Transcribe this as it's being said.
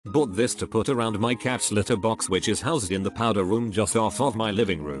Bought this to put around my cat's litter box, which is housed in the powder room just off of my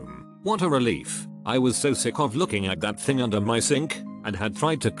living room. What a relief. I was so sick of looking at that thing under my sink, and had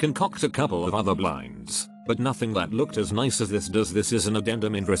tried to concoct a couple of other blinds, but nothing that looked as nice as this does. This is an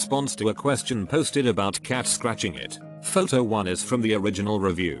addendum in response to a question posted about cats scratching it. Photo 1 is from the original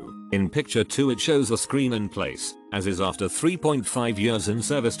review. In picture 2 it shows a screen in place, as is after 3.5 years in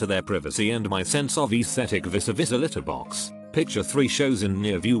service to their privacy and my sense of aesthetic vis-a-vis a litter box. Picture 3 shows in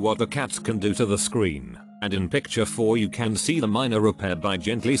near view what the cats can do to the screen, and in picture 4 you can see the minor repair by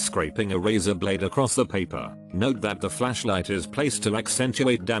gently scraping a razor blade across the paper. Note that the flashlight is placed to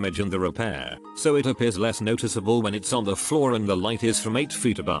accentuate damage and the repair, so it appears less noticeable when it's on the floor and the light is from 8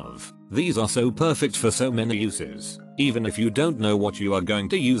 feet above. These are so perfect for so many uses. Even if you don't know what you are going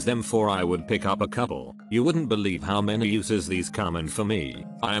to use them for, I would pick up a couple. You wouldn't believe how many uses these come in for me.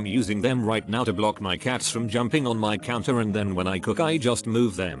 I am using them right now to block my cats from jumping on my counter, and then when I cook I just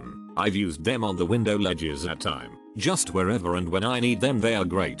move them. I've used them on the window ledges at time, just wherever, and when I need them they are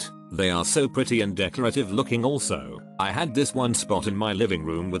great. They are so pretty and decorative looking also. I had this one spot in my living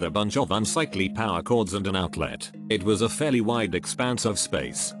room with a bunch of unsightly power cords and an outlet. It was a fairly wide expanse of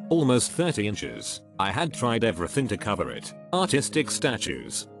space, almost 30 inches. I had tried everything to cover it. Artistic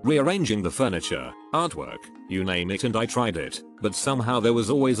statues, rearranging the furniture, artwork, you name it, and I tried it. But somehow there was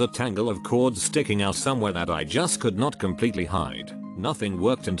always a tangle of cords sticking out somewhere that I just could not completely hide. Nothing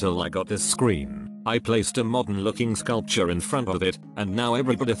worked until I got this screen. I placed a modern looking sculpture in front of it, and now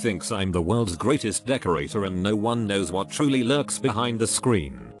everybody thinks I'm the world's greatest decorator and no one knows what truly lurks behind the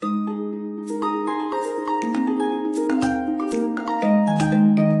screen.